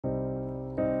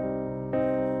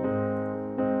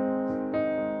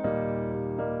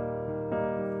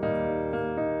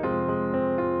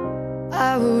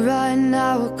I will run,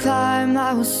 I will climb,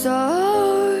 I will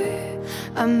soar.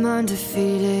 I'm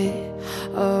undefeated,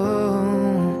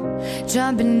 oh.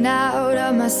 Jumping out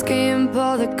of my skin,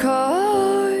 pull the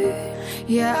cord.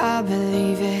 Yeah, I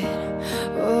believe it.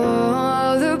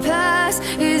 Oh, the past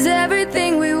is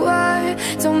everything we were.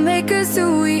 Don't make us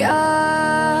who we are.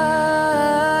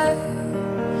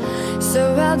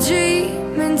 So I'll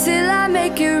dream until I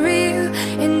make it real,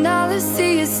 and all I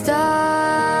see is stars.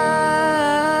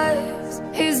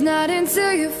 It's not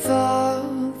until you fall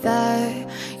that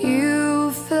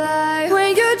you fly.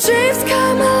 When your dreams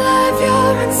come alive,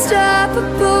 you're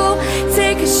unstoppable.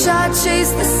 Take a shot,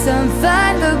 chase the sun,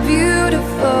 find the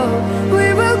beautiful. We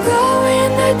will glow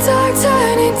in the dark,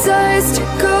 turning dust to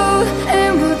gold,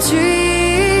 and we'll dream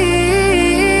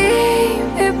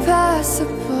impossible.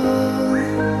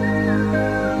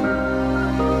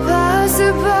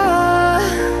 Possible.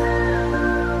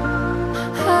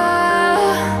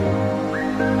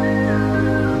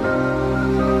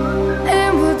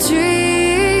 And we'll dream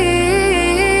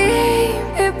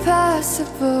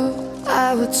impossible. I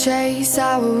will chase, I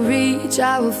will reach,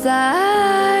 I will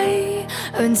fly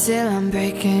until I'm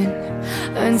breaking,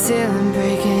 until I'm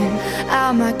breaking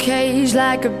out my cage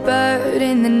like a bird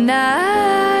in the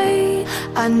night.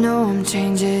 I know I'm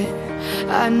changing,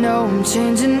 I know I'm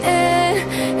changing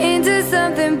into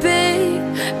something big,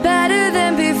 better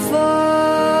than before.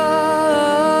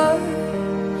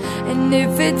 And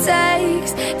if it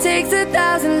takes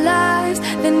 1,000 lives,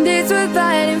 then it's worth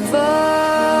fighting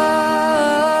for.